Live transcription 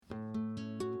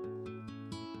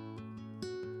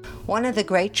One of the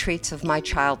great treats of my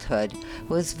childhood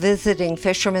was visiting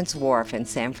Fisherman's Wharf in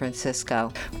San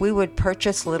Francisco. We would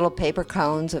purchase little paper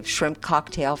cones of shrimp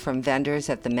cocktail from vendors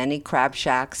at the many crab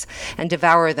shacks and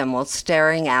devour them while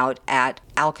staring out at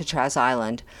Alcatraz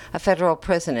Island, a federal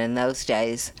prison in those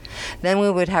days. Then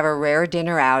we would have a rare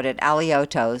dinner out at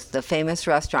Aliotto's, the famous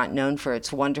restaurant known for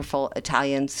its wonderful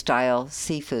Italian-style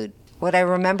seafood. What I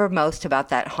remember most about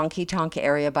that honky-tonk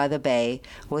area by the bay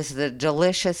was the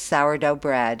delicious sourdough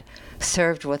bread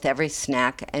served with every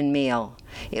snack and meal.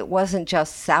 It wasn't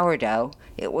just sourdough,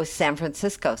 it was San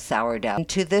Francisco sourdough. And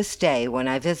to this day, when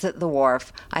I visit the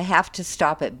wharf, I have to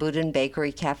stop at Boudin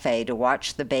Bakery Cafe to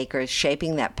watch the bakers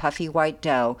shaping that puffy white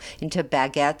dough into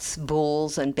baguettes,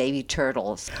 boules, and baby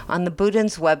turtles. On the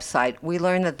Boudin's website, we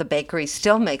learn that the bakery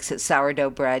still makes its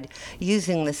sourdough bread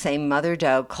using the same mother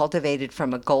dough cultivated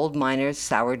from a gold miner's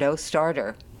sourdough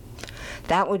starter.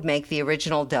 That would make the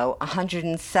original dough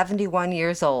 171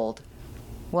 years old.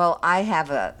 Well, I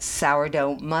have a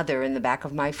sourdough mother in the back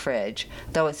of my fridge,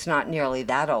 though it's not nearly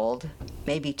that old,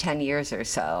 maybe 10 years or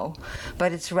so,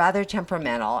 but it's rather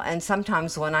temperamental, and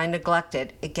sometimes when I neglect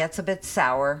it, it gets a bit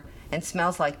sour and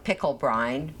smells like pickle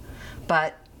brine,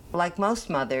 but like most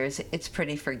mothers, it's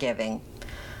pretty forgiving.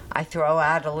 I throw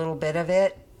out a little bit of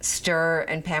it, stir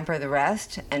and pamper the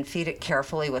rest, and feed it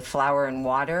carefully with flour and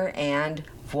water, and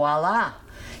voila!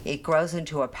 It grows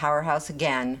into a powerhouse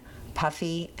again,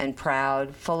 puffy and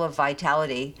proud, full of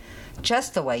vitality,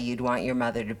 just the way you'd want your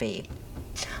mother to be.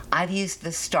 I've used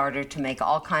this starter to make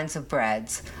all kinds of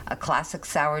breads, a classic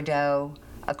sourdough,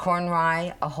 a corn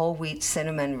rye, a whole wheat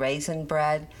cinnamon raisin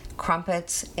bread,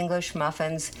 crumpets, English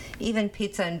muffins, even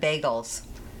pizza and bagels.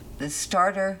 The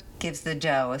starter gives the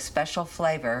dough a special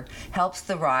flavor, helps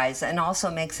the rise, and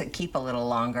also makes it keep a little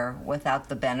longer without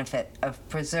the benefit of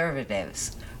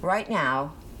preservatives. Right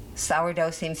now,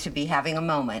 sourdough seems to be having a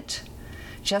moment.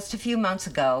 Just a few months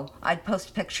ago, I'd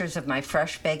post pictures of my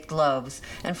fresh-baked loaves,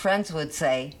 and friends would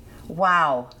say,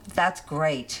 "Wow, that's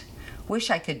great. Wish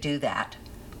I could do that.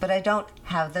 But I don't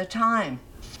have the time."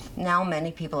 Now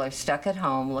many people are stuck at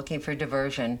home looking for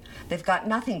diversion. They've got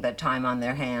nothing but time on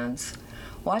their hands.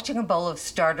 Watching a bowl of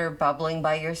starter bubbling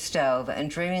by your stove and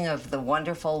dreaming of the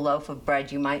wonderful loaf of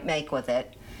bread you might make with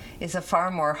it is a far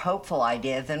more hopeful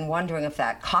idea than wondering if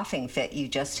that coughing fit you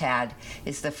just had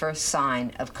is the first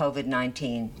sign of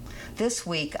COVID-19. This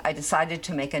week, I decided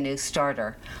to make a new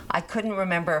starter. I couldn't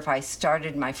remember if I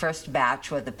started my first batch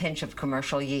with a pinch of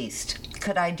commercial yeast.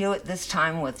 Could I do it this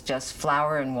time with just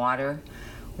flour and water?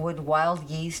 Would wild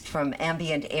yeast from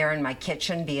ambient air in my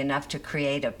kitchen be enough to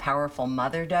create a powerful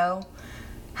mother dough?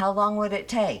 How long would it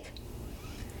take?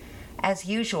 As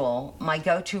usual, my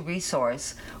go-to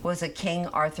resource was a King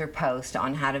Arthur post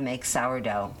on how to make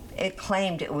sourdough. It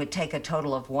claimed it would take a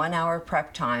total of 1 hour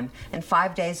prep time and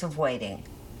 5 days of waiting.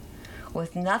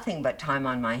 With nothing but time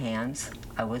on my hands,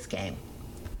 I was game.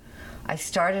 I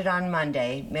started on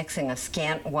Monday mixing a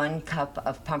scant 1 cup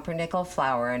of pumpernickel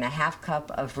flour and a half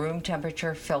cup of room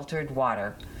temperature filtered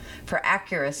water. For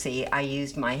accuracy, I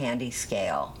used my handy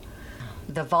scale.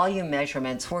 The volume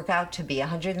measurements work out to be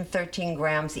 113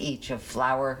 grams each of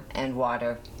flour and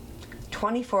water.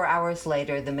 24 hours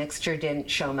later, the mixture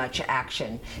didn't show much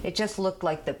action. It just looked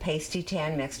like the pasty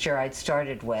tan mixture I'd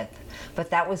started with, but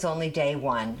that was only day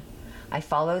 1. I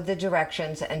followed the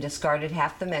directions and discarded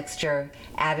half the mixture,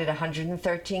 added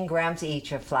 113 grams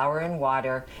each of flour and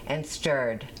water, and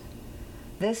stirred.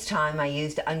 This time I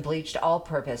used unbleached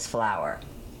all-purpose flour.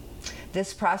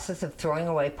 This process of throwing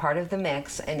away part of the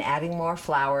mix and adding more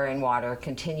flour and water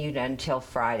continued until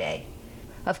Friday.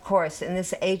 Of course, in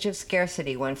this age of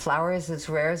scarcity, when flour is as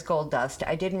rare as gold dust,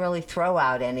 I didn't really throw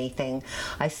out anything.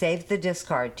 I saved the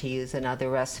discard to use in other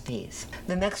recipes.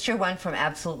 The mixture went from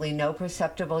absolutely no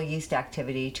perceptible yeast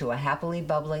activity to a happily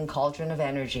bubbling cauldron of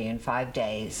energy in 5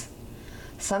 days.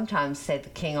 Sometimes, say the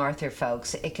King Arthur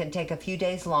folks, it can take a few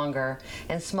days longer,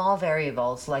 and small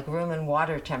variables like room and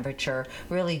water temperature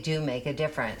really do make a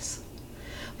difference.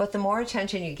 But the more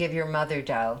attention you give your mother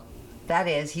dough, that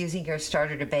is, using your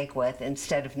starter to bake with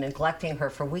instead of neglecting her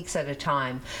for weeks at a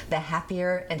time, the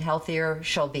happier and healthier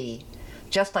she'll be,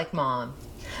 just like Mom.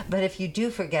 But if you do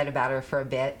forget about her for a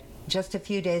bit, just a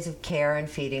few days of care and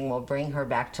feeding will bring her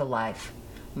back to life.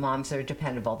 Moms are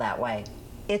dependable that way.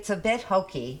 It's a bit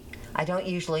hokey. I don't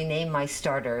usually name my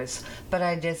starters, but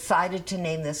I decided to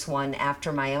name this one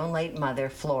after my own late mother,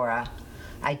 Flora.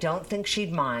 I don't think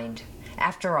she'd mind.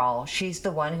 After all, she's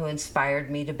the one who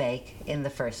inspired me to bake in the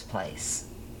first place.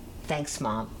 Thanks,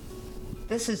 Mom.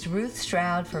 This is Ruth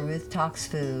Stroud for Ruth Talks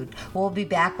Food. We'll be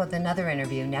back with another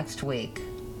interview next week.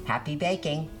 Happy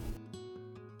baking!